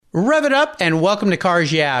Rev it up and welcome to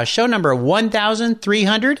Cars Yeah, show number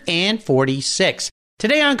 1346.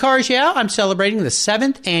 Today on Cars Yeah, I'm celebrating the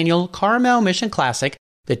 7th annual Carmel Mission Classic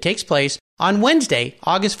that takes place on Wednesday,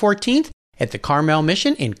 August 14th at the Carmel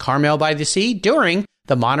Mission in Carmel by the Sea during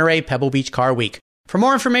the Monterey Pebble Beach Car Week. For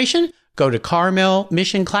more information, go to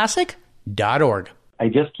carmelmissionclassic.org. I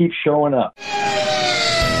just keep showing up.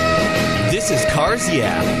 This is Cars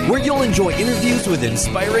Yeah, where you'll enjoy interviews with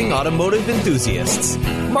inspiring automotive enthusiasts.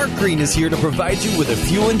 Mark Green is here to provide you with a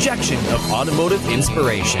fuel injection of automotive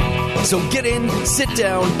inspiration. So get in, sit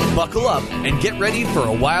down, buckle up, and get ready for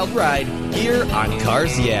a wild ride here on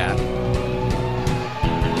Cars Yeah.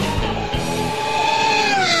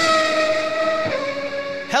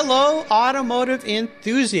 Hello, automotive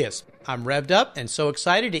enthusiasts. I'm revved up and so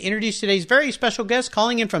excited to introduce today's very special guest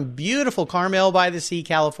calling in from beautiful Carmel by the Sea,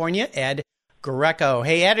 California, Ed Greco.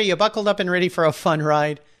 Hey, Ed, are you buckled up and ready for a fun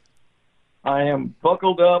ride? I am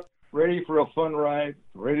buckled up, ready for a fun ride,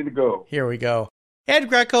 ready to go. Here we go. Ed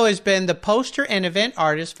Greco has been the poster and event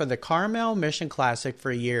artist for the Carmel Mission Classic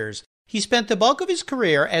for years. He spent the bulk of his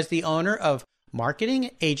career as the owner of marketing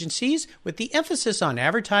agencies with the emphasis on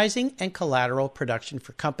advertising and collateral production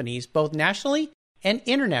for companies both nationally and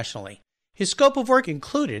internationally. His scope of work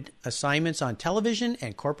included assignments on television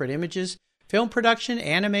and corporate images, film production,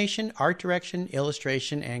 animation, art direction,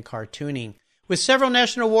 illustration, and cartooning. With several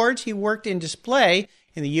national awards, he worked in display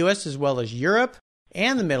in the U.S. as well as Europe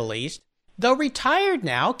and the Middle East. Though retired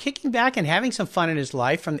now, kicking back and having some fun in his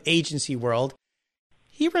life from the agency world,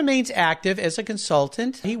 he remains active as a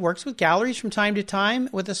consultant. He works with galleries from time to time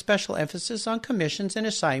with a special emphasis on commissions and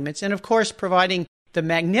assignments, and of course, providing the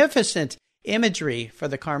magnificent imagery for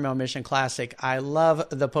the Carmel Mission Classic. I love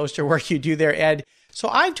the poster work you do there, Ed. So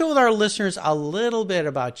I've told our listeners a little bit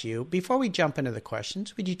about you. Before we jump into the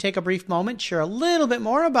questions, would you take a brief moment, share a little bit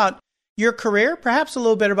more about your career, perhaps a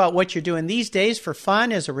little bit about what you're doing these days for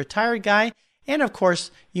fun as a retired guy? And of course,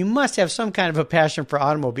 you must have some kind of a passion for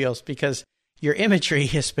automobiles because your imagery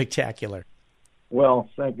is spectacular. Well,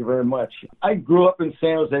 thank you very much. I grew up in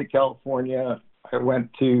San Jose, California. I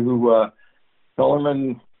went to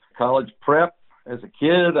Bellarmine College Prep as a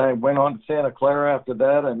kid. I went on to Santa Clara after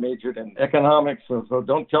that. I majored in economics. So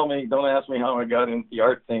don't ask me how I got into the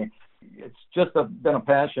art thing. It's just been a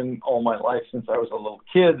passion all my life since I was a little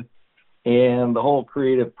kid, and the whole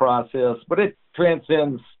creative process. But it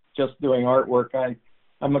transcends just doing artwork.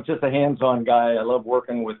 I'm just a hands-on guy. I love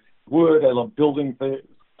working with wood. I love building things.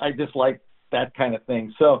 I just like that kind of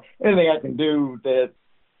thing. So anything I can do that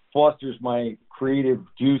fosters my creative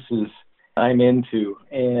juices, I'm into.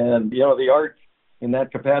 And, the art in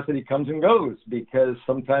that capacity comes and goes because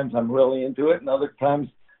sometimes I'm really into it and other times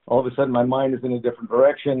all of a sudden my mind is in a different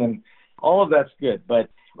direction, and all of that's good. But,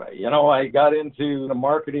 I got into the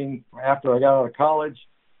marketing after I got out of college,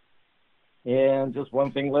 and just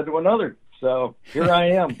one thing led to another. So here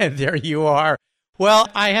I am. And there you are. Well,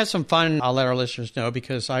 I have some fun. I'll let our listeners know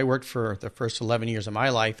because I worked for the first 11 years of my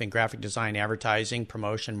life in graphic design, advertising,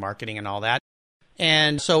 promotion, marketing, and all that.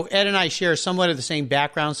 And so Ed and I share somewhat of the same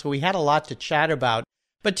background, so we had a lot to chat about.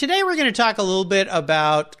 But today we're going to talk a little bit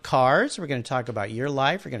about cars. We're going to talk about your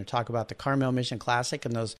life. We're going to talk about the Carmel Mission Classic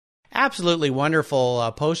and those absolutely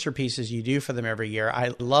wonderful poster pieces you do for them every year.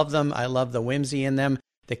 I love them. I love the whimsy in them,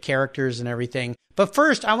 the characters and everything. But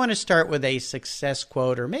first, I want to start with a success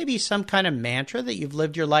quote or maybe some kind of mantra that you've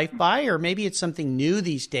lived your life by, or maybe it's something new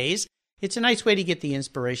these days. It's a nice way to get the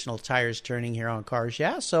inspirational tires turning here on Cars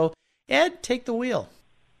Yeah. So Ed, take the wheel.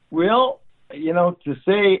 Well, to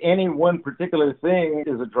say any one particular thing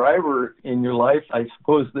as a driver in your life, I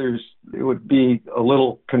suppose it would be a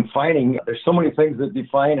little confining. There's so many things that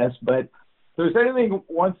define us, but if there's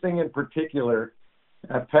one thing in particular,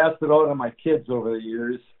 I've passed it on to my kids over the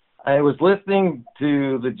years. I was listening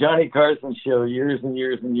to the Johnny Carson show years and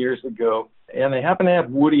years and years ago, and they happened to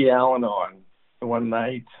have Woody Allen on one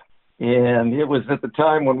night. And it was at the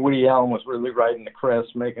time when Woody Allen was really riding the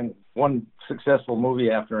crest, making one successful movie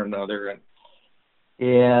after another. And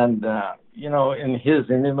in his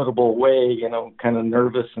inimitable way, kind of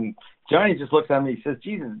nervous. And Johnny just looks at me, he says,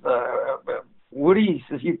 Jesus, Woody, he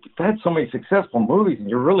says, you've had so many successful movies and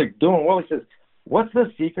you're really doing well. He says, what's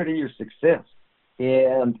the secret of your success?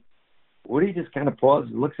 And Woody just kind of pauses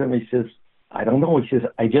and looks at me, he says, I don't know. He says,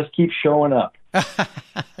 I just keep showing up.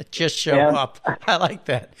 Just show up. I like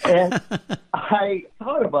that. And I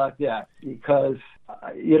thought about that because,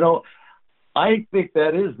 I think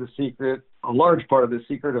that is the secret, a large part of the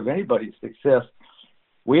secret of anybody's success.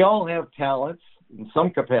 We all have talents in some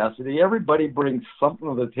capacity. Everybody brings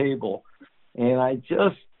something to the table. And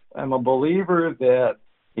I'm a believer that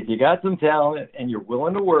if you got some talent and you're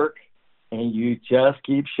willing to work and you just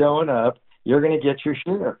keep showing up, you're going to get your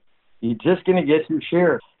share. You're just going to get your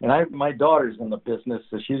share. And my daughter's in the business,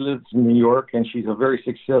 so she lives in New York, and she's a very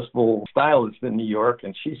successful stylist in New York,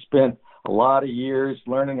 and she spent a lot of years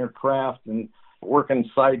learning her craft and working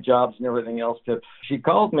side jobs and everything else. She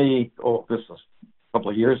called me, this was a couple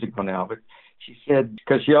of years ago now, but she said,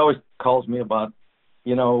 because she always calls me about,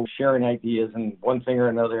 sharing ideas and one thing or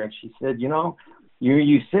another, and she said,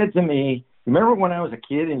 you said to me, remember when I was a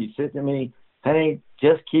kid and you said to me, honey,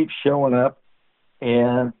 just keep showing up?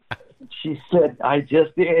 And she said, I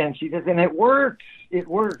just did. And she says, and it works. It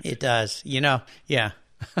works. It does. Yeah.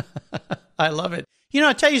 I love it.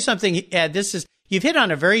 I'll tell you something, Ed, you've hit on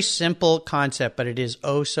a very simple concept, but it is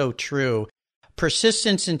oh so true.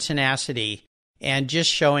 Persistence and tenacity and just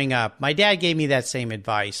showing up. My dad gave me that same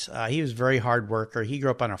advice. He was a very hard worker. He grew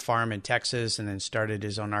up on a farm in Texas and then started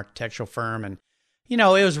his own architectural firm. And, it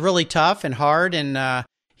was really tough and hard. And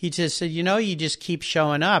he just said, you just keep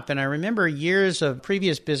showing up. And I remember years of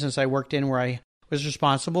previous business I worked in where I was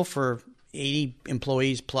responsible for 80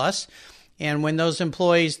 employees plus. And when those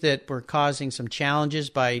employees that were causing some challenges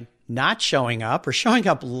by not showing up or showing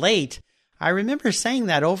up late, I remember saying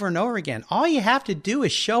that over and over again. All you have to do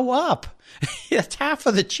is show up. It's half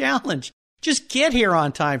of the challenge. Just get here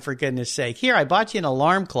on time, for goodness sake. Here, I bought you an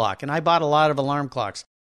alarm clock, and I bought a lot of alarm clocks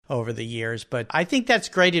over the years. But I think that's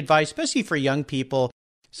great advice, especially for young people.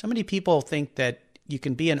 So many people think that you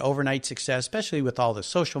can be an overnight success, especially with all the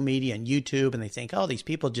social media and YouTube, and they think, these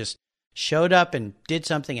people just showed up and did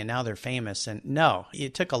something and now they're famous. And no,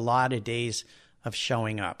 it took a lot of days of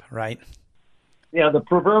showing up, right? Yeah, the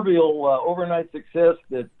proverbial overnight success,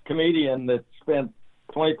 that comedian that spent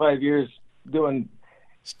 25 years doing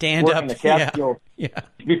stand-up the Catskills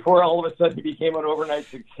before all of a sudden he became an overnight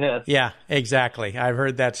success. Yeah, exactly. I've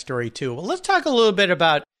heard that story too. Well, let's talk a little bit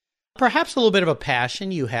about perhaps a little bit of a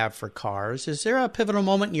passion you have for cars. Is there a pivotal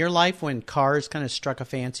moment in your life when cars kind of struck a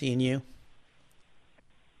fancy in you?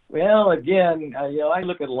 Well, again, I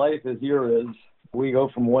look at life as eras. We go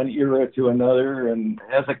from one era to another. And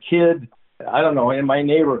as a kid, I don't know, in my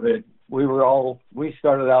neighborhood, we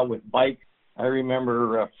started out with bikes. I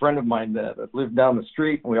remember a friend of mine that lived down the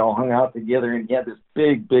street, and we all hung out together, and he had this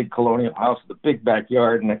big, big colonial house with a big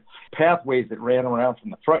backyard and the pathways that ran around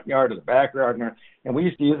from the front yard to the backyard. And we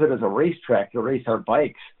used to use it as a racetrack to race our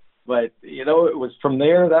bikes. But, it was from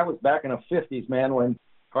there, that was back in the 50s, man, when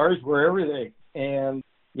cars were everything. And,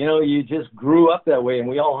 you just grew up that way, and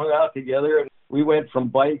we all hung out together, and we went from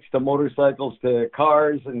bikes to motorcycles to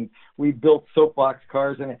cars, and we built soapbox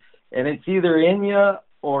cars, and it's either in you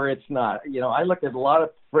or it's not. I look at a lot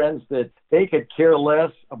of friends that they could care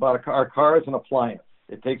less about our cars and appliance.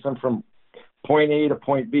 It takes them from point A to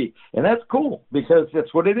point B. And that's cool because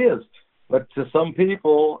that's what it is. But to some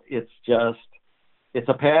people, it's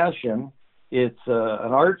a passion. It's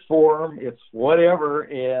an art form. It's whatever.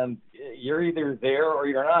 And you're either there or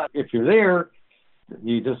you're not. If you're there,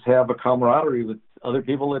 you just have a camaraderie with other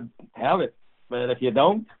people that have it. But if you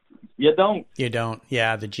don't, you don't. You don't.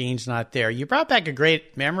 Yeah, the gene's not there. You brought back a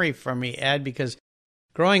great memory for me, Ed, because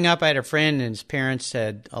growing up, I had a friend and his parents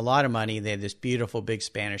had a lot of money. They had this beautiful big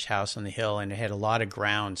Spanish house on the hill, and it had a lot of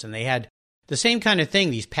grounds. And they had the same kind of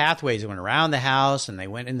thing, these pathways that went around the house, and they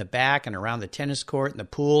went in the back and around the tennis court and the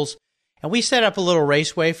pools. And we set up a little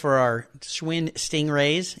raceway for our Schwinn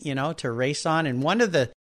Stingrays, to race on. And one of the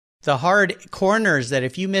hard corners that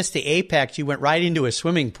if you missed the apex, you went right into a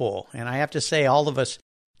swimming pool. And I have to say, all of us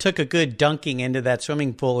took a good dunking into that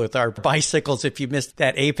swimming pool with our bicycles if you missed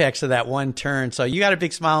that apex of that one turn. So you got a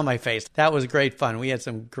big smile on my face. That was great fun. We had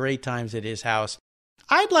some great times at his house.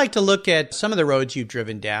 I'd like to look at some of the roads you've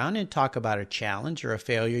driven down and talk about a challenge or a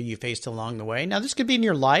failure you faced along the way. Now, this could be in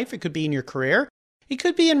your life. It could be in your career. It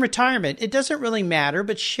could be in retirement. It doesn't really matter,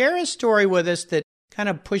 but share a story with us that kind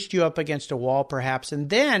of pushed you up against a wall, perhaps, and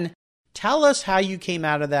then tell us how you came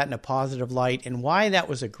out of that in a positive light and why that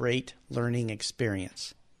was a great learning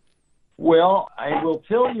experience. Well, I will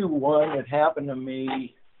tell you one that happened to me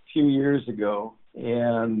a few years ago,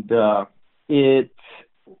 and it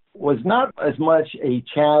was not as much a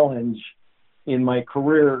challenge in my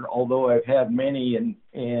career, although I've had many.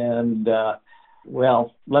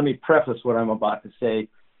 Well, let me preface what I'm about to say.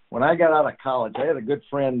 When I got out of college, I had a good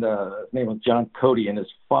friend, his name was John Cody, and his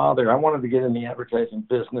father, I wanted to get in the advertising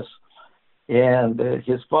business. And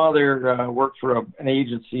his father worked for an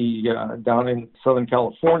agency down in Southern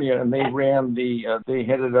California, and they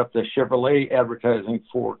headed up the Chevrolet advertising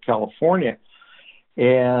for California.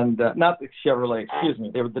 And not the Chevrolet, excuse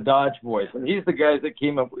me, they were the Dodge Boys. And he's the guy that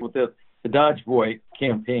came up with the Dodge Boy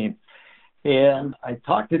campaign. And I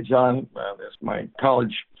talked to John, that's my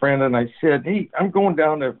college friend, and I said, hey, I'm going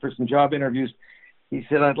down there for some job interviews. He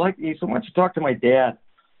said, he said, why don't you talk to my dad?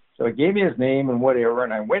 So I gave me his name and whatever,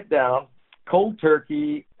 and I went down, cold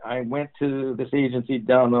turkey. I went to this agency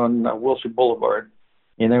down on Wilshire Boulevard,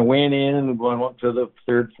 and I went in and went up to the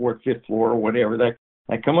 3rd, 4th, 5th floor or whatever.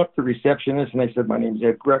 I come up to the receptionist, and I said, my name's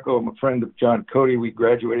Ed Greco. I'm a friend of John Cody. We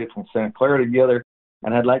graduated from Santa Clara together,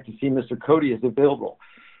 and I'd like to see Mr. Cody is available.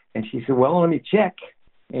 And she said, well, let me check.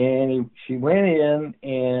 And she went in,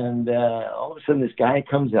 and all of a sudden this guy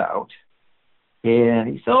comes out, and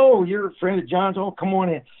he said, oh, you're a friend of John's? Oh, come on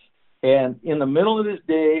in. And in the middle of this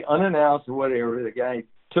day, unannounced or whatever, the guy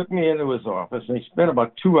took me into his office, and he spent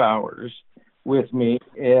about 2 hours with me.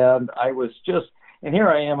 And I was just, and here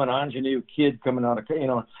I am, an ingenue kid coming out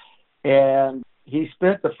of, and he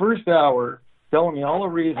spent the first hour telling me all the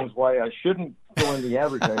reasons why I shouldn't go in the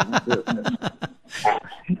advertising business.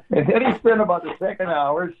 And then he spent about the second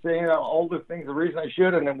hour saying all the things, the reason I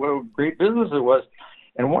should, and what a great business it was.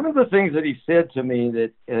 And one of the things that he said to me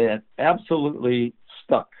that absolutely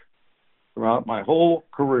stuck throughout my whole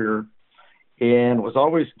career and was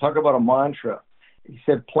always talk about a mantra. He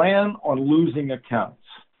said, plan on losing accounts.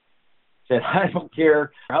 He said, I don't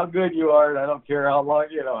care how good you are, and I don't care how long,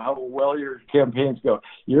 how well your campaigns go.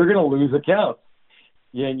 You're going to lose accounts,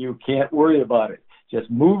 and you can't worry about it. Just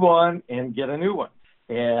move on and get a new one.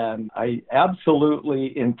 And I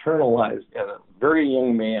absolutely internalized as a very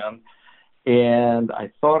young man, and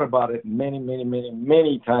I thought about it many, many, many,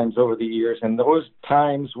 many times over the years. And those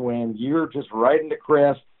times when you're just riding the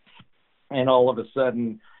crest, and all of a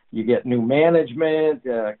sudden you get new management,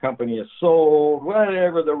 company is sold,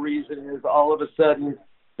 whatever the reason is, all of a sudden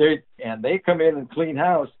they come in and clean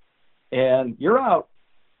house, and you're out,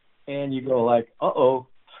 and you go like, uh-oh.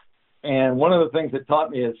 And one of the things that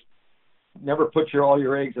taught me is never put all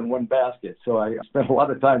your eggs in one basket. So I spent a lot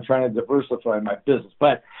of time trying to diversify my business.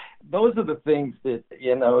 But those are the things that,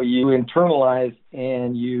 you internalize,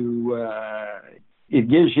 and it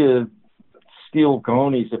gives you steel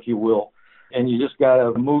cojones, if you will, and you just got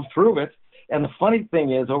to move through it. And the funny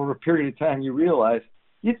thing is, over a period of time, you realize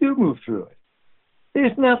you do move through it.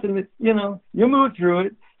 There's nothing that, you move through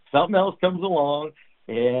it, something else comes along,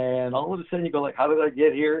 and all of a sudden you go like, how did I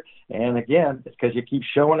get here? And again, it's because you keep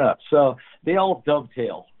showing up. So they all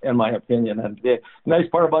dovetail, in my opinion. And the nice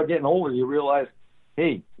part about getting older, you realize,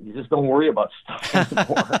 hey, you just don't worry about stuff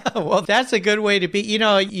anymore. Well, that's a good way to be.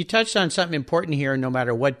 You touched on something important here, no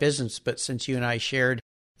matter what business, but since you and I shared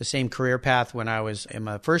the same career path when I was in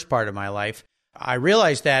my first part of my life, I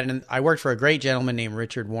realized that, and I worked for a great gentleman named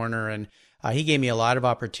Richard Warner, and he gave me a lot of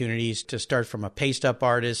opportunities to start from a paste-up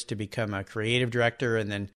artist to become a creative director.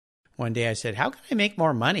 And then one day I said, how can I make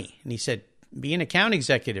more money? And he said, be an account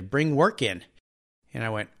executive, bring work in. And I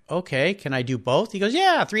went, okay, can I do both? He goes,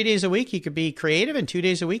 yeah, 3 days a week you could be creative, and 2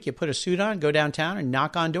 days a week you put a suit on, go downtown and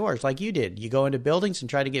knock on doors like you did. You go into buildings and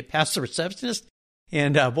try to get past the receptionist.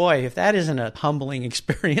 And boy, if that isn't a humbling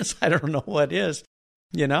experience, I don't know what is,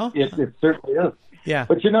 It certainly is. Yeah.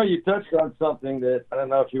 But, you touched on something that, I don't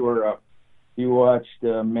know if you watched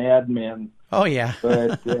Mad Men. Oh, yeah.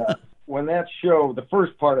 But when that show, the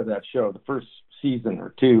first part of that show, the first season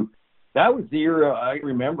or two, that was the era I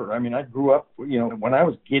remember. I mean, I grew up, when I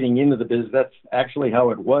was getting into the business, that's actually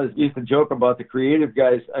how it was. I used to joke about the creative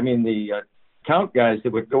guys, the count guys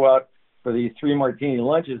that would go out for these 3 martini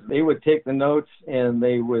lunches. They would take the notes, and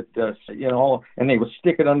they would, and they would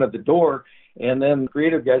stick it under the door. And then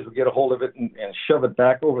creative guys would get a hold of it and shove it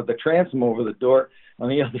back over the transom over the door on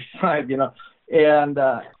the other side, And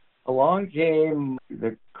along came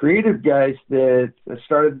the creative guys that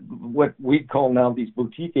started what we call now these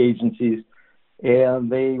boutique agencies.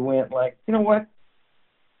 And they went like, you know what?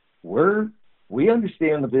 We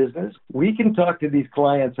understand the business. We can talk to these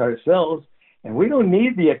clients ourselves, and we don't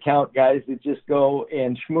need the account guys that just go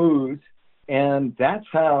and schmooze. And that's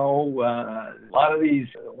how a lot of these,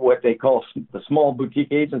 what they call the small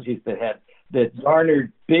boutique agencies that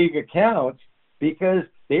garnered big accounts, because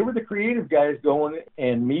they were the creative guys going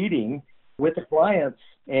and meeting with the clients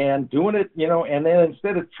and doing it, and then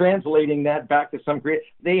instead of translating that back to some creative,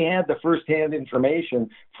 they had the firsthand information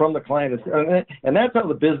from the client. And that's how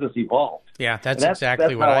the business evolved. Yeah, that's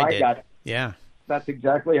exactly what I did. Yeah. That's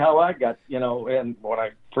exactly how I got, and when I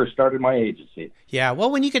first started my agency. Yeah,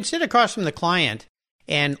 well, when you can sit across from the client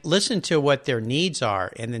and listen to what their needs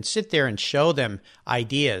are, and then sit there and show them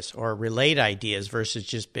ideas or relate ideas versus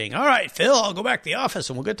just being, all right, Phil, I'll go back to the office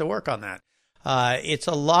and we'll get to work on that. It's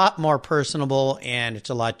a lot more personable, and it's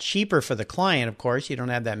a lot cheaper for the client, of course. You don't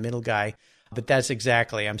have that middle guy, but that's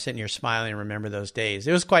exactly, I'm sitting here smiling and remember those days.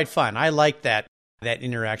 It was quite fun. I liked that. that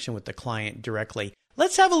interaction with the client directly.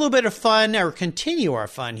 Let's have a little bit of fun, or continue our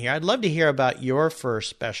fun here. I'd love to hear about your first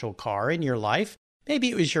special car in your life.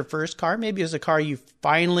 Maybe it was your first car. Maybe it was a car you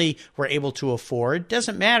finally were able to afford.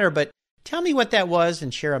 Doesn't matter, but tell me what that was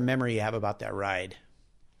and share a memory you have about that ride.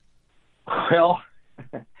 Well,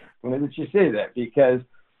 funny that you say that, because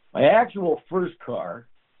my actual first car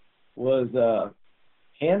was a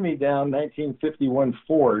hand-me-down 1951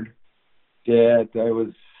 Ford that I was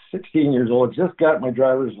 16 years old, just got my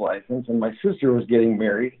driver's license, and my sister was getting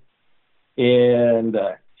married. And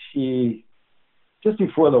she, just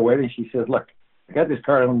before the wedding, she said, "Look, I got this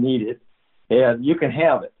car, I don't need it, and you can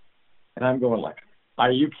have it." And I'm going like,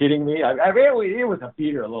 "Are you kidding me?" I mean, it was a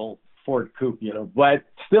beater, a little Ford coupe, but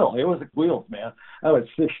still, it was wheels, man. I was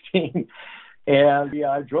 16. And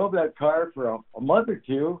yeah, I drove that car for a month or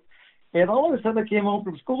two, and all of a sudden I came home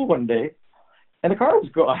from school one day, and the car was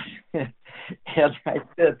gone. And I asked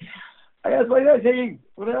my dad, "Hey,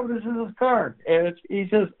 what happened to this car?" And he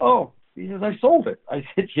says, "I sold it." I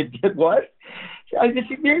said, "You did what?" I said,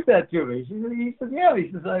 "You gave that to me." He said, "Yeah."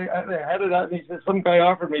 He says, I had it out, and he said, "Some guy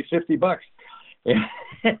offered me $50.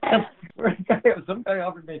 Some guy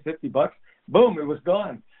offered me $50. Boom, it was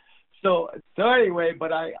gone. So anyway,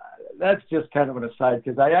 but that's just kind of an aside,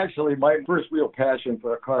 because my first real passion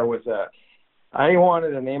for a car was I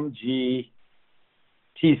wanted an MG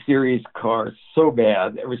T-Series car so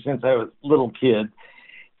bad ever since I was a little kid.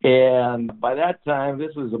 And by that time,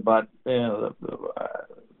 this was about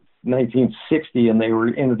 1960, and they were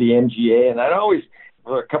into the MGA. And I'd always,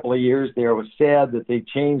 for a couple of years there, was sad that they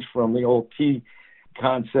changed from the old T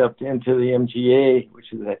concept into the MGA,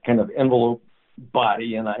 which is that kind of envelope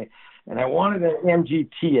body. And I wanted an MG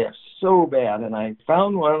TF so bad, and I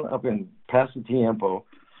found one up in Paso Tiempo,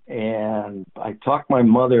 and I talked my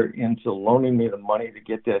mother into loaning me the money to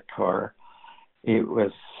get that car. It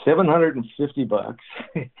was $750,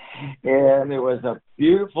 and it was a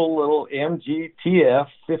beautiful little MG TF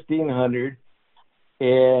 1500,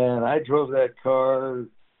 and I drove that car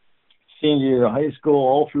senior year of high school,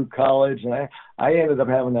 all through college, and I ended up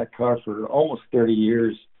having that car for almost 30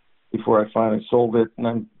 years before I finally sold it. And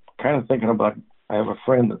I'm kind of thinking about, I have a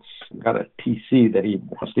friend that's got a TC that he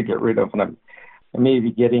wants to get rid of, and I may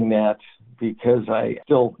be getting that, because I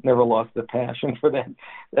still never lost the passion for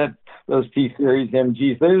those T-Series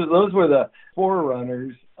MGs. Those were the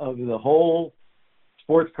forerunners of the whole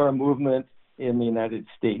sports car movement in the United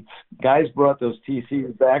States. Guys brought those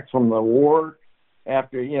TCs back from the war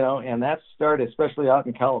after, and that started, especially out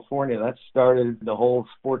in California, that started the whole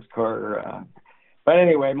sports car. But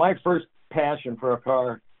anyway, my first passion for a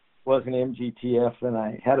car was an MGTF, and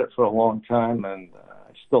I had it for a long time, and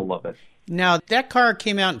I still love it. Now, that car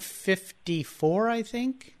came out in 54, I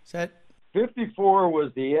think? Is that? 54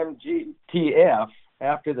 was the MGTF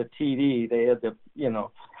after the TD. They had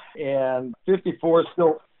and 54 is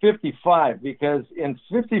still 55, because in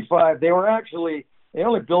 55, they only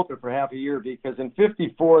built it for half a year, because in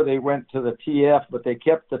 54, they went to the TF, but they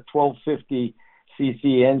kept the 1250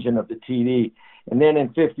 cc engine of the TD. And then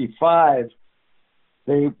in 55,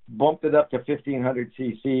 they bumped it up to 1,500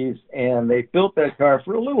 cc's, and they built that car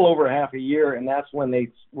for a little over half a year, and that's when they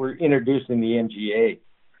were introducing the MGA.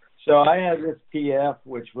 So I had this TF,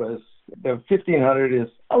 which was, the 1,500 is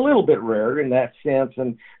a little bit rare in that sense,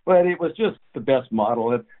 but it was just the best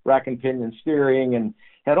model. It had rack and pinion steering and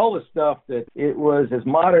had all the stuff that it was as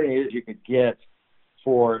modern as you could get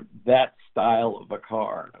for that style of a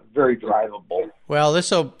car. Very drivable. Well,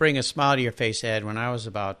 this will bring a smile to your face, Ed. When I was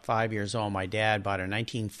about 5 years old, my dad bought a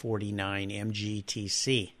 1949 MG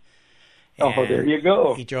TC. Oh, there you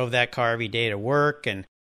go. He drove that car every day to work, and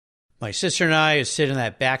my sister and I would sit on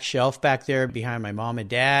that back shelf back there behind my mom and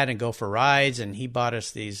dad and go for rides, and he bought us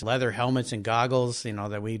these leather helmets and goggles,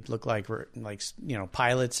 that we look like we're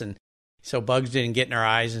pilots, and so bugs didn't get in our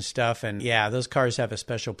eyes and stuff. And yeah, those cars have a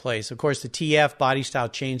special place. Of course, the TF body style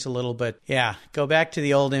changed a little, but yeah, go back to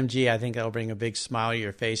the old MG. I think that'll bring a big smile to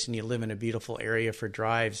your face, and you live in a beautiful area for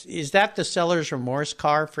drives. Is that the seller's remorse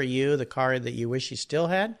car for you, the car that you wish you still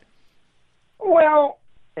had? Well,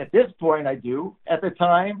 at this point, I do. At the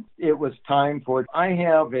time, it was time for it. I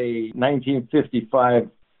have a 1955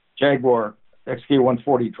 Jaguar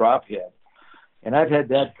XK140 drop head, and I've had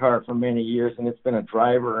that car for many years, and it's been a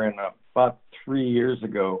driver. And about 3 years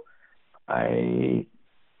ago, I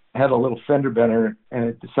had a little fender bender, and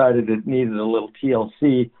it decided it needed a little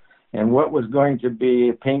TLC. And what was going to be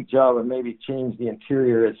a paint job and maybe change the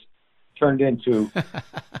interior has turned into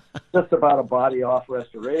just about a body-off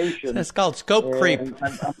restoration. It's called scope creep.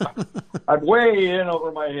 I'm way in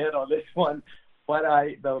over my head on this one, but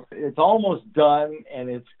it's almost done, and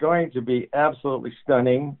it's going to be absolutely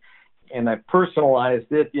stunning. and I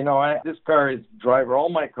personalized it. This car is driver. All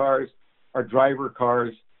my cars are driver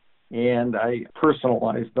cars, and I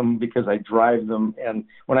personalize them because I drive them. And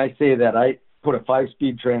when I say that, I put a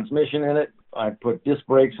 5-speed transmission in it. I put disc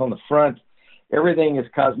brakes on the front. Everything is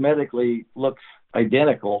cosmetically looks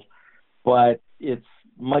identical, but it's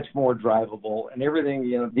much more drivable. And everything,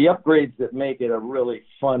 the upgrades that make it a really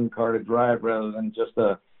fun car to drive rather than just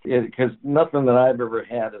because nothing that I've ever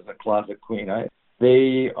had is a closet queen.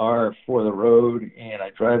 They are for the road, and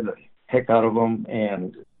I drive the heck out of them.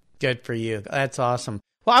 And good for you. That's awesome.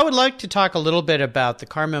 Well, I would like to talk a little bit about the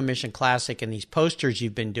Carmel Mission Classic and these posters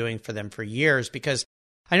you've been doing for them for years, because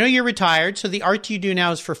I know you're retired, so the art you do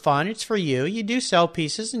now is for fun. It's for you. You do sell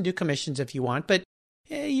pieces and do commissions if you want, but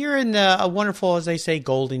you're in a wonderful, as they say,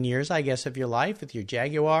 golden years, I guess, of your life with your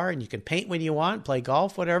Jaguar, and you can paint when you want, play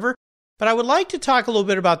golf, whatever. But I would like to talk a little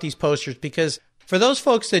bit about these posters, because for those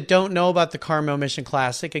folks that don't know about the Carmel Mission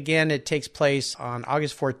Classic, again, it takes place on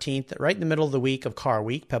August 14th, right in the middle of the week of Car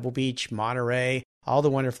Week, Pebble Beach, Monterey, all the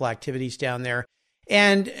wonderful activities down there.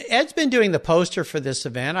 And Ed's been doing the poster for this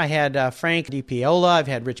event. I had Frank DiPiola, I've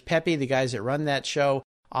had Rich Pepe, the guys that run that show,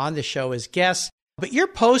 on the show as guests. But your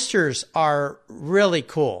posters are really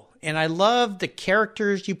cool. And I love the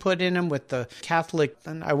characters you put in them with the Catholic,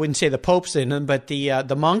 I wouldn't say the popes in them, but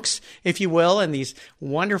the monks, if you will, and these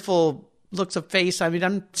wonderful looks of face. I mean,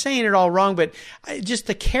 I'm saying it all wrong, but just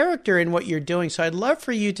the character in what you're doing. So I'd love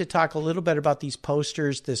for you to talk a little bit about these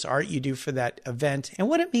posters, this art you do for that event, and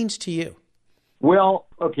what it means to you. Well,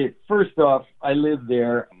 okay, first off, I live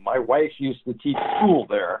there. My wife used to teach school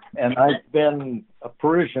there, and I've been a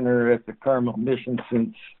parishioner at the Carmel Mission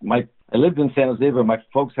since I lived in San Jose, but my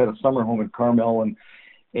folks had a summer home in Carmel,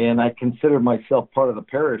 and I consider myself part of the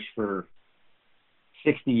parish for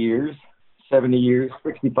 60 years, 70 years,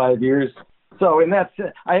 65 years. So in that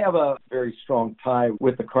sense, I have a very strong tie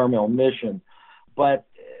with the Carmel Mission. But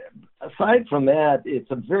aside from that,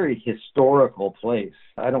 it's a very historical place.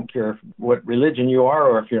 I don't care what religion you are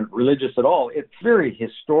or if you're religious at all. It's a very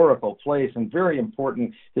historical place and very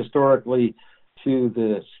important historically to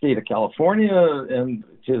the state of California and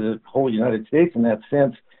to the whole United States in that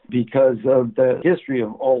sense because of the history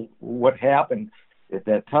of all what happened at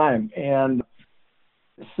that time. And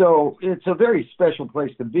so it's a very special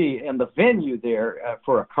place to be. And the venue there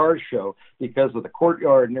for a car show, because of the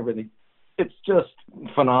courtyard and everything, it's just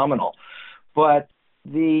phenomenal. But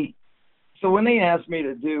so when they asked me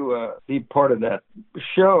to be part of that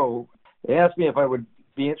show, they asked me if I would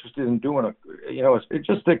be interested in doing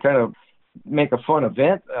just to kind of make a fun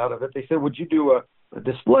event out of it. They said, would you do a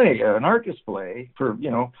display, an art display for,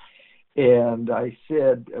 and I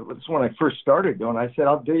said, it was when I first started going, I said,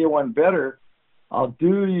 I'll do you one better. I'll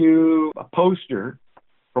do you a poster,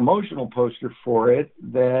 promotional poster for it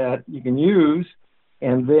that you can use,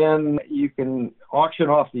 and then you can auction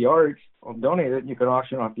off the art. I'll donate it, and you can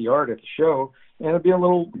auction off the art at the show, and it'll be a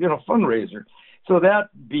little, fundraiser. So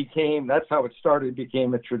that's how it started. It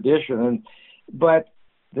became a tradition. But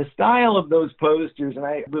the style of those posters, and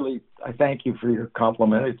I thank you for your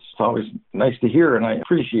compliment. It's always nice to hear, and I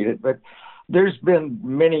appreciate it. But there's been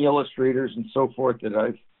many illustrators and so forth that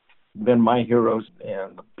I've been my heroes,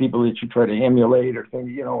 and people that you try to emulate or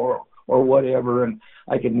things, or whatever. And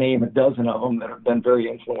I could name a dozen of them that have been very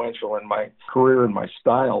influential in my career and my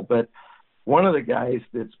style. But one of the guys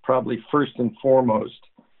that's probably first and foremost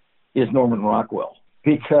is Norman Rockwell,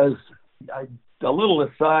 because a little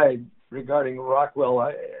aside regarding Rockwell,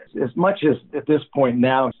 as much as at this point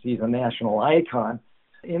now he's a national icon,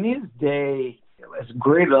 in his day, as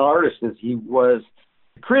great an artist as he was,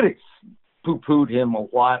 critics poo-pooed him a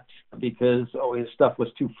lot because his stuff was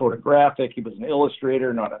too photographic. He was an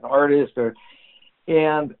illustrator, not an artist.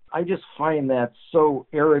 And I just find that so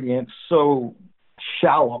arrogant, so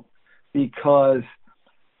shallow, because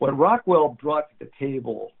what Rockwell brought to the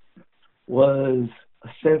table was a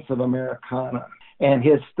sense of Americana. And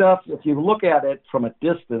his stuff, if you look at it from a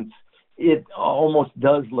distance, it almost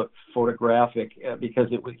does look photographic because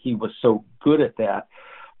he was so good at that.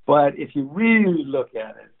 But if you really look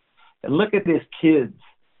at it, and look at these kids,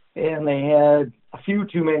 and they had a few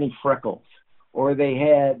too many freckles, or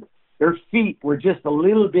their feet were just a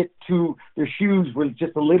little bit their shoes were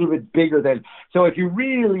just a little bit bigger than. So if you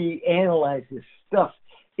really analyze his stuff,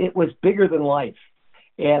 it was bigger than life.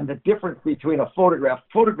 And the difference between a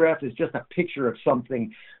photograph is just a picture of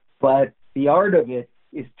something, but the art of it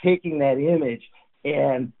is taking that image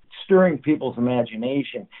and stirring people's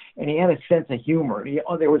imagination. And he had a sense of humor.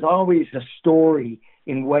 There was always a story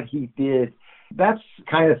in what he did. That's the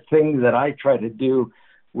kind of thing that I try to do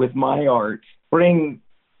with my art, bring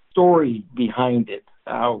story behind it,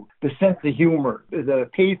 the sense of humor, the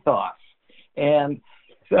pathos And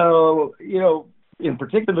so, in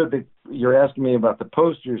particular, you're asking me about the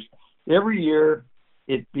posters. Every year,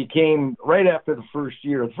 it became right after the first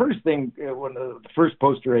year. The first thing, when the first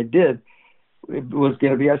poster I did, it was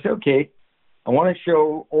going to be, I said, okay, I want to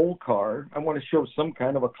show old car. I want to show some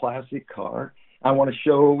kind of a classic car. I want to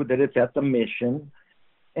show that it's at the Mission.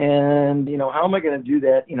 And, how am I going to do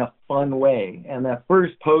that in a fun way? And that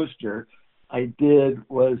first poster I did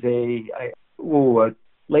was a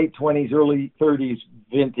late 20s, early 30s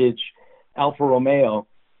vintage Alfa Romeo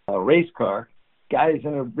race car. Guy's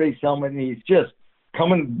in a race helmet, and he's just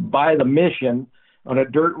coming by the Mission on a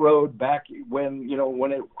dirt road back when,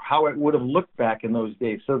 how it would have looked back in those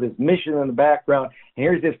days. So this Mission in the background, and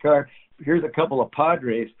here's this car, here's a couple of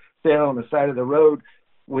Padres standing on the side of the road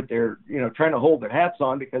with their, trying to hold their hats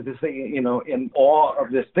on because this thing, in awe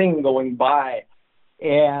of this thing going by.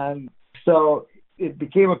 And so it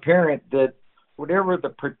became apparent that whatever the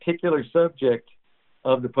particular subject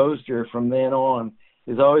of the poster from then on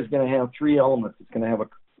is always going to have three elements. It's going to have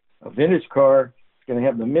a vintage car, it's going to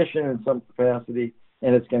have the Mission in some capacity,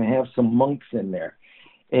 and it's going to have some monks in there.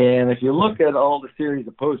 And if you look at all the series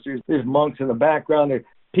of posters, there's monks in the background. They're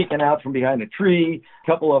peeking out from behind a tree. A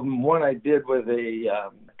couple of them, one I did with a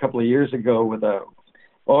couple of years ago with a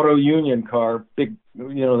Auto Union car, big,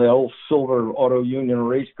 the old silver Auto Union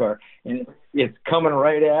race car, and it's coming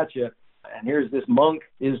right at you. And here's this monk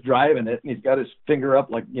is driving it, and he's got his finger up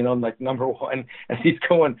like number one, and he's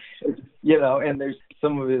going, and there's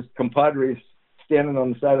some of his compadres standing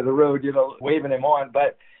on the side of the road, waving him on.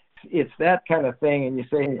 But it's that kind of thing, and you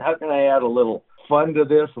say, how can I add a little fun to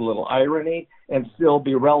this, a little irony, and still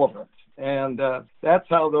be relevant? And that's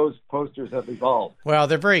how those posters have evolved. Well,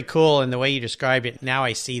 they're very cool, and the way you described it, now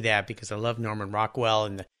I see that because I love Norman Rockwell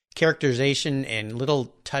and the characterization and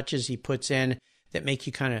little touches he puts in that make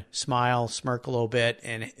you kind of smile, smirk a little bit,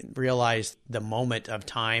 and realize the moment of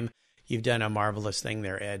time. You've done a marvelous thing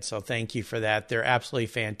there, Ed. So thank you for that. They're absolutely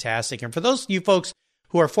fantastic. And for those of you folks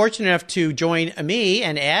who are fortunate enough to join me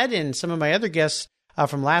and Ed and some of my other guests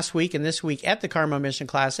from last week and this week at the Carmel Mission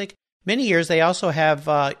Classic, many years they also have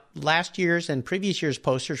last year's and previous year's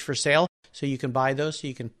posters for sale. So you can buy those so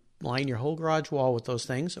you can line your whole garage wall with those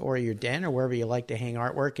things, or your den, or wherever you like to hang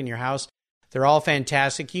artwork in your house. They're all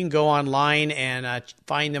fantastic. You can go online and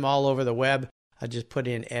find them all over the web. Just put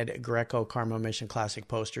in Ed Greco Carmel Mission Classic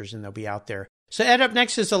posters, and they'll be out there. So Ed, up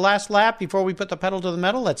next is the last lap. Before we put the pedal to the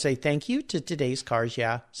metal, let's say thank you to today's Cars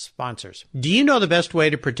Yeah sponsors. Do you know the best way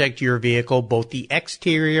to protect your vehicle, both the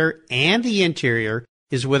exterior and the interior,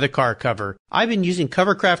 is with a car cover? I've been using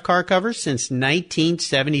Covercraft car covers since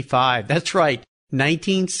 1975. That's right.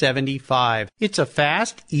 1975. It's a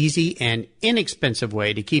fast, easy, and inexpensive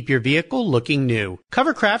way to keep your vehicle looking new.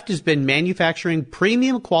 Covercraft has been manufacturing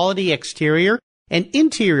premium quality exterior and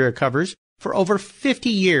interior covers for over 50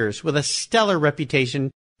 years with a stellar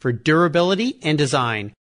reputation for durability and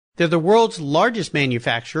design. They're the world's largest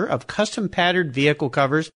manufacturer of custom patterned vehicle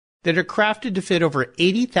covers that are crafted to fit over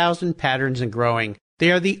 80,000 patterns and growing.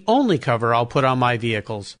 They are the only cover I'll put on my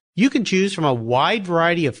vehicles. You can choose from a wide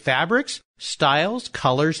variety of fabrics, styles,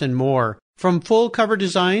 colors, and more. From full cover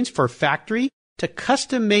designs for factory to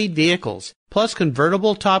custom-made vehicles, plus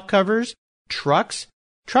convertible top covers, trucks,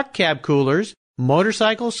 truck cab coolers,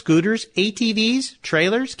 motorcycles, scooters, ATVs,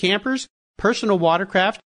 trailers, campers, personal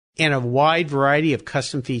watercraft, and a wide variety of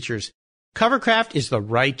custom features. Covercraft is the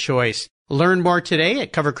right choice. Learn more today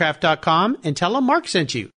at covercraft.com and tell them Mark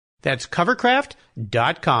sent you. That's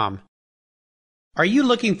covercraft.com. Are you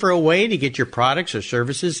looking for a way to get your products or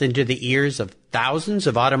services into the ears of thousands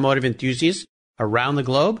of automotive enthusiasts around the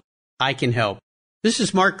globe? I can help. This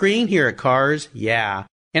is Mark Green here at Cars Yeah,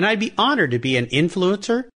 and I'd be honored to be an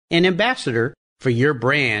influencer and ambassador for your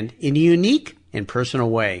brand in a unique and personal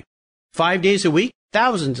way. 5 days a week,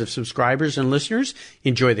 thousands of subscribers and listeners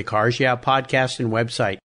enjoy the Cars Yeah podcast and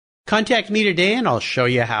website. Contact me today and I'll show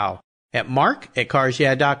you how at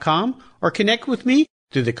mark@carsyeah.com or connect with me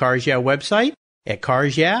through the Cars Yeah website at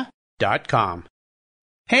carsyeah.com.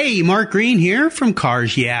 Hey, Mark Green here from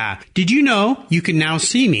Cars Yeah. Did you know you can now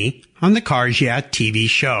see me on the Cars Yeah TV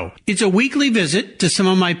show? It's a weekly visit to some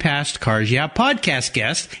of my past Cars Yeah podcast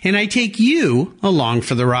guests, and I take you along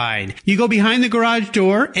for the ride. You go behind the garage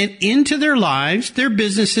door and into their lives, their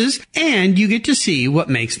businesses, and you get to see what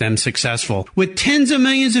makes them successful. With tens of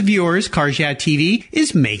millions of viewers, Cars Yeah TV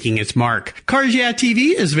is making its mark. Cars Yeah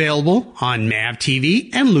TV is available on MAV TV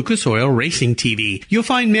and Lucas Oil Racing TV. You'll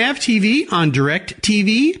find MAV TV on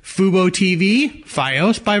DirecTV, Fubo TV,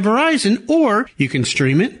 Fios by Verizon, or you can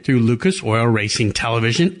stream it through Lucas Oil Racing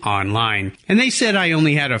Television online. And they said I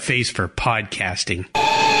only had a face for podcasting.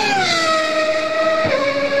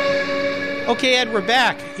 Okay, Ed, we're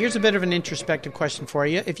back. Here's a bit of an introspective question for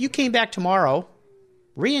you. If you came back tomorrow,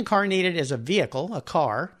 reincarnated as a vehicle, a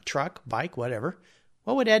car, truck, bike, whatever,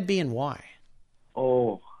 what would Ed be and why?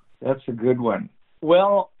 Oh, that's a good one.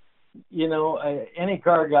 Well, any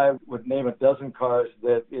car guy would name a dozen cars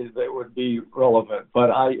that would be relevant. But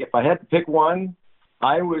if I had to pick one,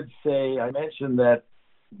 I would say I mentioned that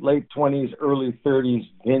late 20s, early 30s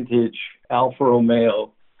vintage Alfa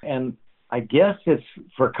Romeo. And I guess it's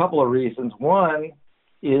for a couple of reasons. One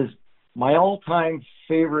is my all-time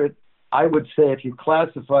favorite, I would say, if you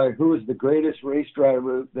classify who is the greatest race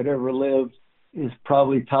driver that ever lived, is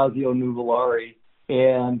probably Tazio Nuvolari.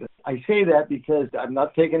 And I say that because I'm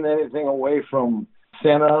not taking anything away from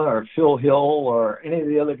Senna or Phil Hill or any of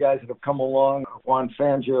the other guys that have come along, Juan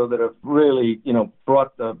Fangio, that have really,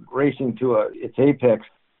 brought the racing to its apex.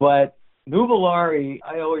 But Nuvolari,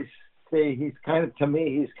 I always say he's kind of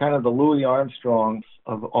the Louis Armstrong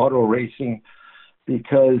of auto racing,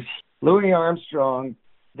 because Louis Armstrong,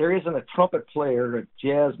 there isn't a trumpet player, a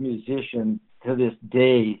jazz musician to this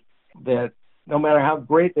day that, no matter how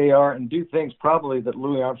great they are and do things probably that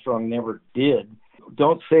Louis Armstrong never did,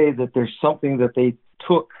 don't say that there's something that they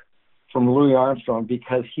took from Louis Armstrong,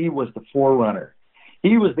 because he was the forerunner.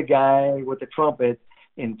 He was the guy with the trumpet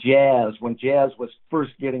in jazz, when jazz was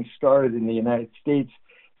first getting started in the United States,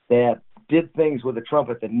 that did things with the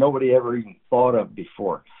trumpet that nobody ever even thought of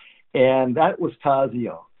before. And that was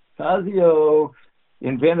Tazio. Tazio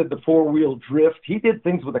invented the four-wheel drift. He did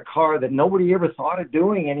things with a car that nobody ever thought of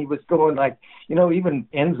doing, and he was going like, even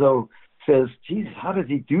Enzo says, geez, how does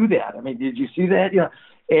he do that? I mean, did you see that?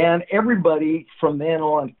 And everybody from then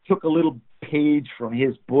on took a little page from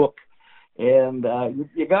his book, and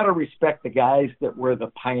you got to respect the guys that were the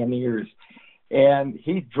pioneers. And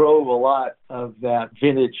he drove a lot of that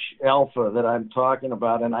vintage Alfa that I'm talking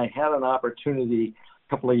about, and I had an opportunity a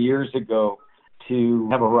couple of years ago to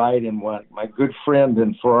have a ride in one. My good friend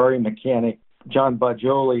and Ferrari mechanic, John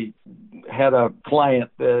Bagioli, had a client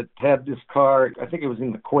that had this car. I think it was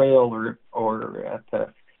in the Quail or at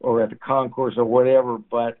the Concourse or whatever,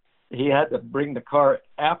 but he had to bring the car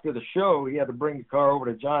after the show. He had to bring the car over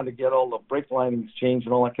to John to get all the brake linings changed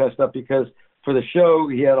and all that kind of stuff, because for the show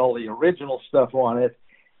he had all the original stuff on it,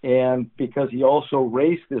 and because he also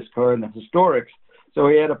raced this car in the historics, so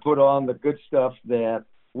he had to put on the good stuff that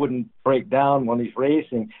wouldn't break down when he's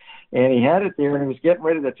racing. And he had it there, and he was getting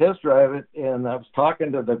ready to test drive it, and I was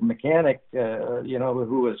talking to the mechanic, who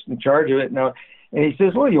was in charge of it, and he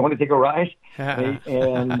says, well, you want to take a ride?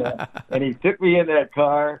 and he took me in that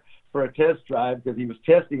car for a test drive because he was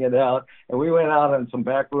testing it out, and we went out on some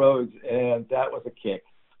back roads, and that was a kick.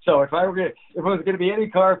 So if it was going to be any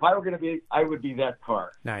car, I would be that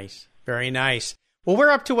car. Nice. Very nice. Well, we're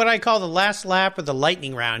up to what I call the last lap of the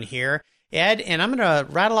lightning round here, Ed, and I'm going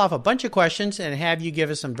to rattle off a bunch of questions and have you give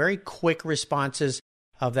us some very quick responses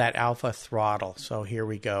of that Alfa throttle. So here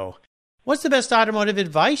we go. What's the best automotive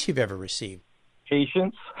advice you've ever received?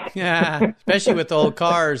 Patience. Yeah, especially with old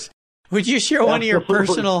cars. Would you share one of your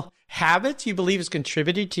personal habits you believe has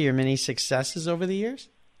contributed to your many successes over the years?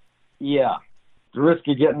 Yeah. At the risk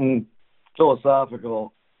of getting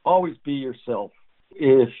philosophical, always be yourself.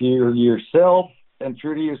 If you're yourself and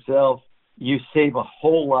true to yourself, you save a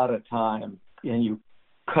whole lot of time, and you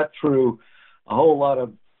cut through a whole lot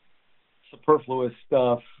of superfluous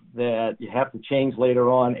stuff that you have to change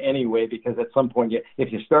later on anyway, because at some point,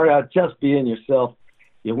 if you start out just being yourself,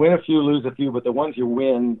 you win a few, lose a few, but the ones you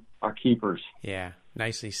win are keepers. Yeah,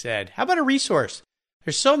 nicely said. How about a resource?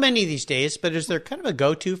 There's so many these days, but is there kind of a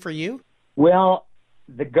go-to for you? Well,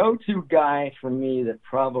 the go-to guy for me that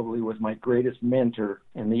probably was my greatest mentor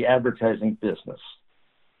in the advertising business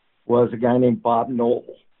was a guy named Bob Knoll.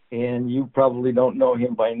 And you probably don't know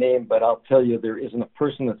him by name, but I'll tell you, there isn't a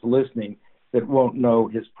person that's listening that won't know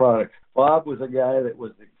his product. Bob was a guy that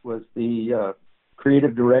was the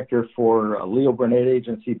creative director for Leo Burnett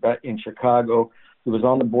Agency back in Chicago. He was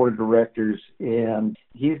on the board of directors, and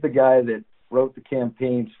he's the guy that wrote the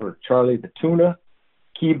campaigns for Charlie the Tuna,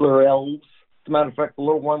 Keebler Elves. As a matter of fact, the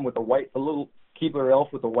little Keebler elf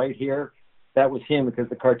with the white hair, that was him, because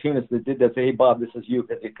the cartoonist that did that said, hey, Bob, this is you,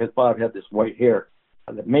 because Bob had this white hair.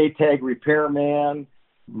 The Maytag Repairman,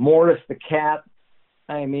 Morris the Cat.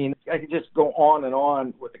 I mean, I could just go on and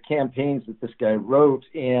on with the campaigns that this guy wrote.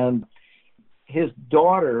 And his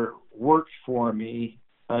daughter worked for me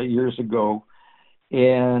years ago,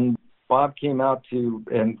 and Bob came out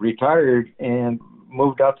and retired and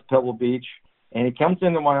moved out to Pebble Beach. And he comes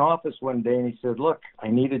into my office one day and he said, look, I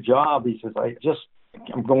need a job. He says,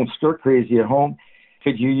 I'm going stir crazy at home.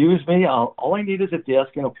 Could you use me? All I need is a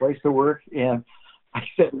desk and a place to work. And I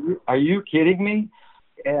said, are you kidding me?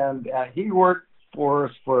 and he worked for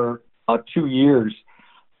us for about 2 years.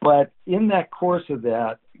 But in that course of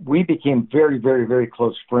that, we became very, very, very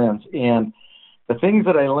close friends. And the things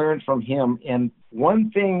that I learned from him, and one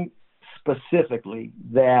thing specifically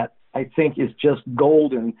that I think is just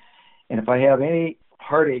golden, and if I have any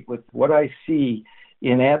heartache with what I see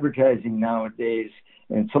in advertising nowadays,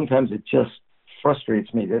 and sometimes it just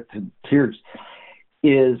frustrates me to tears,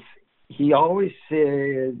 is he always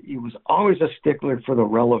said he was always a stickler for the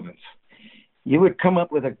relevance. You would come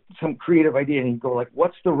up with some creative idea and he'd go like,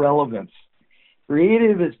 what's the relevance?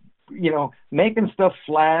 Creative is, making stuff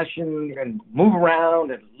flash and move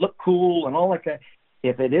around and look cool and all that kind.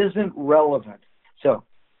 If it isn't relevant. So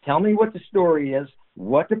tell me what the story is,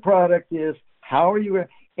 what the product is, how are you,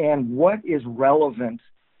 and what is relevant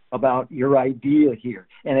about your idea here.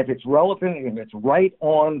 And if it's relevant and if it's right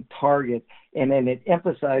on target, and then it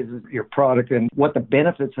emphasizes your product and what the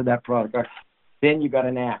benefits of that product are, then you got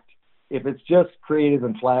an act. If it's just creative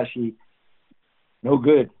and flashy, no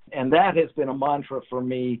good. And that has been a mantra for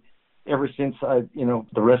me ever since the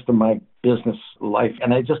rest of my business life.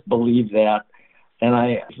 And I just believe that.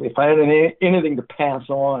 And if I had anything to pass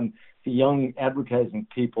on to young advertising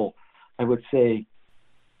people, I would say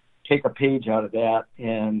take a page out of that,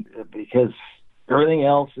 and because everything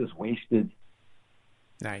else is wasted.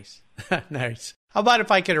 Nice. Nice. How about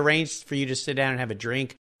if I could arrange for you to sit down and have a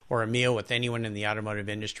drink or a meal with anyone in the automotive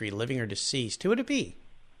industry, living or deceased? Who would it be?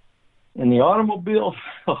 In the automobile?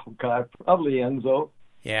 Oh, God, probably Enzo.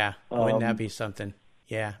 Yeah, wouldn't that be something?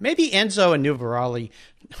 Yeah, maybe Enzo and Nuvarali.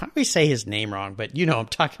 How do we say his name wrong? But you know what I'm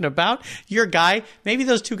talking about. Your guy, maybe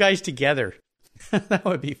those two guys together. That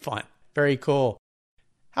would be fun. Very cool.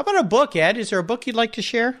 How about a book, Ed? Is there a book you'd like to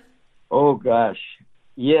share? Oh, gosh.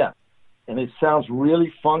 Yeah. And it sounds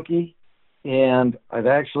really funky. And I've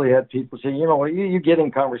actually had people say, you get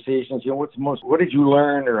in conversations, what did you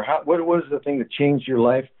learn, or what was the thing that changed your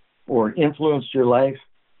life or influenced your life?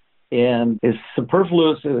 And as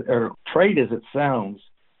superfluous or trite as it sounds,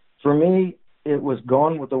 for me, it was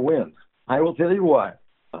Gone with the Wind. I will tell you why,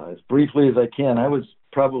 as briefly as I can. I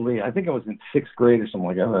think I was in sixth grade or something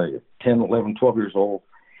like that, 10, 11, 12 years old.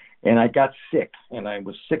 And I got sick, and I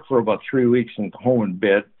was sick for about 3 weeks and home in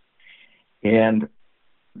bed. And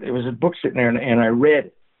there was a book sitting there, and I read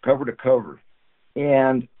it cover to cover.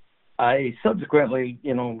 And I subsequently,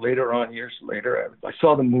 later on, years later, I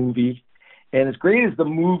saw the movie. And as great as the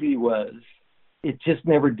movie was, it just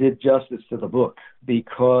never did justice to the book,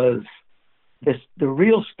 because the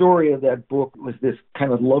real story of that book was this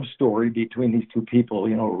kind of love story between these two people,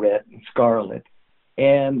 Red and Scarlett.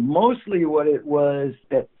 And mostly what it was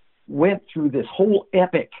that went through this whole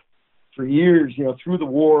epic for years, through the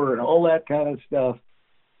war and all that kind of stuff,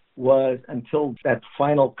 was until that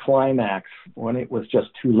final climax, when it was just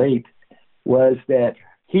too late, was that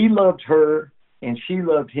he loved her and she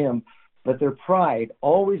loved him, but their pride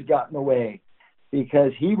always got in the way,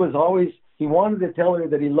 because he wanted to tell her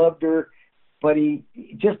that he loved her, but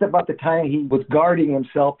just about the time he was guarding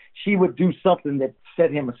himself, she would do something that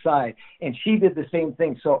set him aside, and she did the same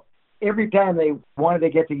thing. So every time they wanted to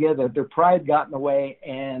get together, their pride got in the way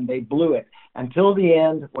and they blew it, until the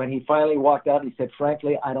end, when he finally walked out. He said,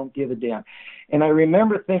 frankly, I don't give a damn. And I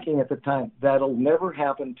remember thinking at the time, that'll never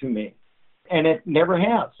happen to me. And it never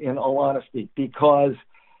has, in all honesty, because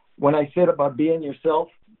when I said about being yourself,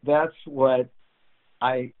 that's what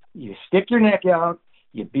you stick your neck out,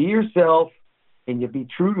 you be yourself, and you be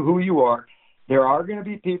true to who you are. There are going to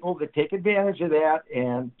be people that take advantage of that,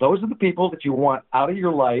 and those are the people that you want out of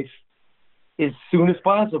your life as soon as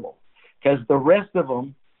possible, because the rest of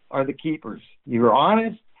them are the keepers. You're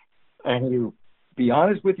honest, and you be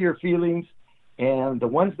honest with your feelings, and the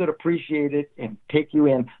ones that appreciate it and take you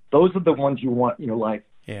in, those are the ones you want in your life.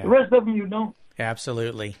 Yeah. The rest of them you don't.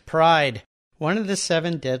 Absolutely. Pride, one of the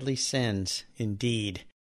 7 deadly sins, indeed.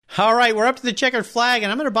 All right, we're up to the checkered flag,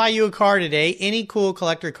 and I'm going to buy you a car today, any cool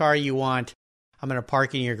collector car you want. I'm going to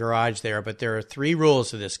park in your garage there, but there are 3 rules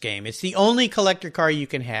to this game. It's the only collector car you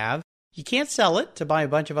can have. You can't sell it to buy a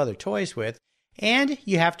bunch of other toys with, and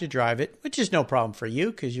you have to drive it, which is no problem for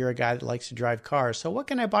you because you're a guy that likes to drive cars. So what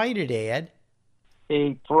can I buy you today, Ed?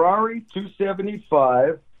 A Ferrari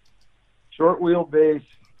 275, short wheelbase,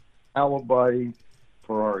 alloy body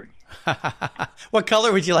Ferrari. What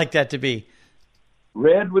color would you like that to be?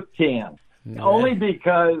 Red with tan. Red. Only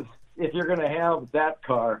because if you're going to have that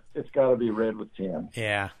car, it's got to be red with tan.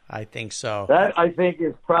 Yeah, I think so. That, I think,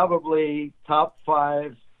 is probably top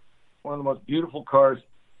 5, one of the most beautiful cars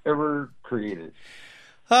ever created.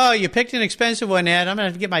 Oh, you picked an expensive one, Ed. I'm going to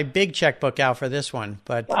have to get my big checkbook out for this one,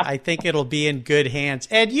 but I think it'll be in good hands.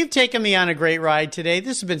 Ed, you've taken me on a great ride today.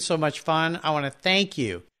 This has been so much fun. I want to thank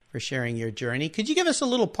you for sharing your journey. Could you give us a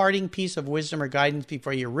little parting piece of wisdom or guidance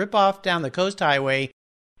before you rip off down the coast highway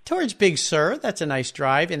towards Big Sur? That's a nice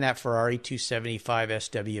drive in that Ferrari 275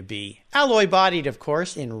 SWB. Alloy bodied, of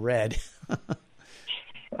course, in red.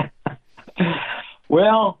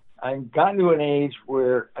 Well, I've gotten to an age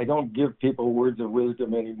where I don't give people words of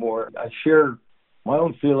wisdom anymore. I share my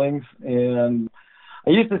own feelings, and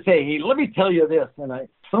I used to say, hey, let me tell you this. And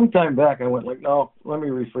sometime back I went like, no, let me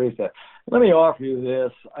rephrase that. Let me offer you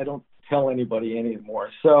this. I don't tell anybody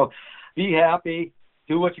anymore. So be happy,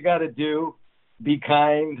 do what you got to do, be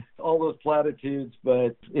kind, all those platitudes.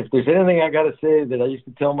 But if there's anything I got to say that I used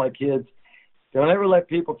to tell my kids, don't ever let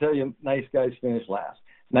people tell you nice guys finish last.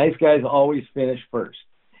 Nice guys always finish first.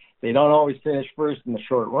 They don't always finish first in the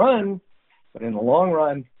short run, but in the long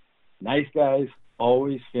run, nice guys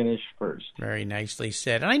always finish first. Very nicely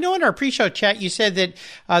said. And I know in our pre-show chat you said that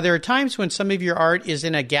there are times when some of your art is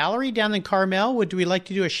in a gallery down in Carmel. Would we like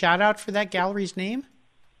to do a shout-out for that gallery's name?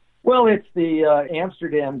 Well, it's the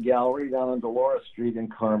Amsterdam Gallery down on Dolores Street in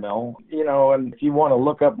Carmel. You know, and if you want to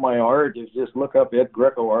look up my art, you just look up Ed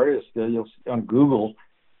Greco Artist. You'll on Google,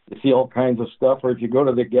 you see all kinds of stuff. Or if you go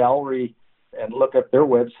to the gallery and look up their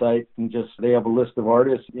website and they have a list of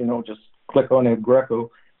artists, you know, just click on Ed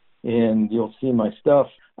Greco and you'll see my stuff.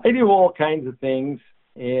 I do all kinds of things,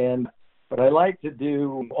 but I like to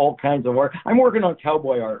do all kinds of art. I'm working on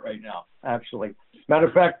cowboy art right now, actually. Matter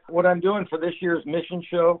of fact, what I'm doing for this year's mission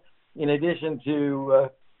show, in addition to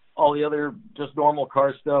all the other just normal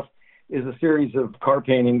car stuff, is a series of car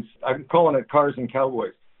paintings. I'm calling it Cars and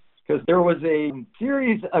Cowboys, because there was a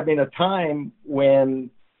time when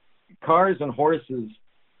cars and horses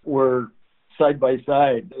were side by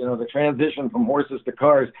side. You know, the transition from horses to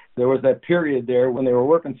cars, there was that period there when they were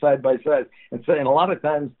working side by side. And a lot of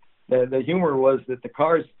times the humor was that the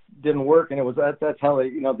cars didn't work, and it was that's how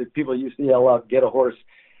the people used to yell out, "Get a horse."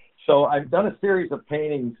 So I've done a series of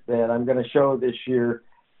paintings that I'm going to show this year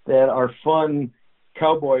that are fun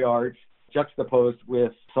cowboy art juxtaposed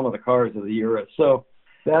with some of the cars of the era. So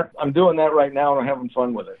I'm doing that right now, and I'm having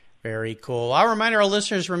fun with it. Very cool. I'll remind our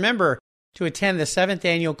listeners, remember to attend the 7th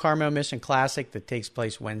Annual Carmel Mission Classic that takes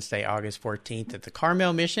place Wednesday, August 14th at the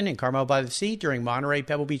Carmel Mission in Carmel by the Sea during Monterey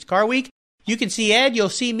Pebble Beach Car Week. You can see Ed, you'll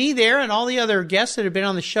see me there, and all the other guests that have been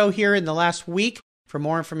on the show here in the last week. For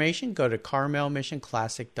more information, go to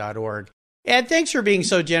carmelmissionclassic.org. Ed, thanks for being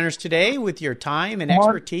so generous today with your time and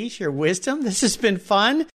expertise, your wisdom. This has been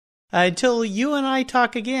fun. Until you and I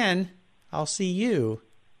talk again, I'll see you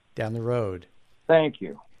down the road. Thank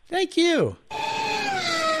you. Thank you.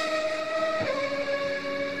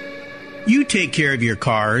 You take care of your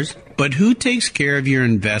cars, but who takes care of your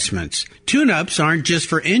investments? Tune-ups aren't just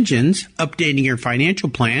for engines. Updating your financial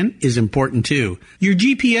plan is important too. Your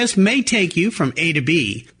GPS may take you from A to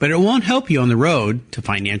B, but it won't help you on the road to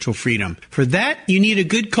financial freedom. For that, you need a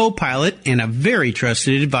good co-pilot and a very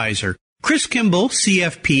trusted advisor. Chris Kimball,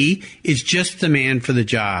 CFP, is just the man for the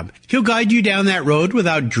job. He'll guide you down that road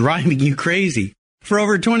without driving you crazy. For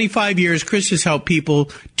over 25 years, Chris has helped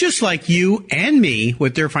people just like you and me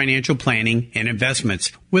with their financial planning and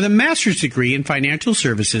investments. With a master's degree in financial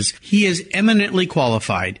services, he is eminently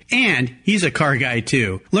qualified, and he's a car guy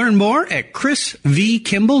too. Learn more at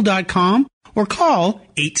chrisvkimball.com or call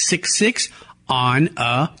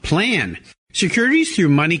 866-ON-A-PLAN. Securities through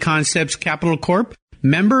Money Concepts Capital Corp.,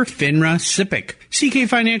 member FINRA SIPC. CK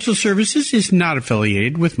Financial Services is not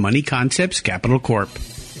affiliated with Money Concepts Capital Corp.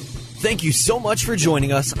 Thank you so much for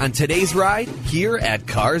joining us on today's ride here at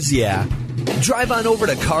Cars Yeah. Drive on over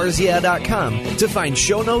to carsyeah.com to find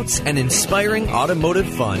show notes and inspiring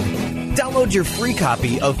automotive fun. Download your free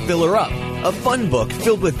copy of Filler Up, a fun book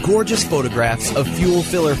filled with gorgeous photographs of fuel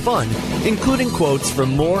filler fun, including quotes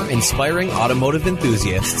from more inspiring automotive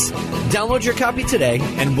enthusiasts. Download your copy today,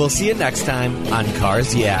 and we'll see you next time on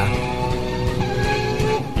Cars Yeah.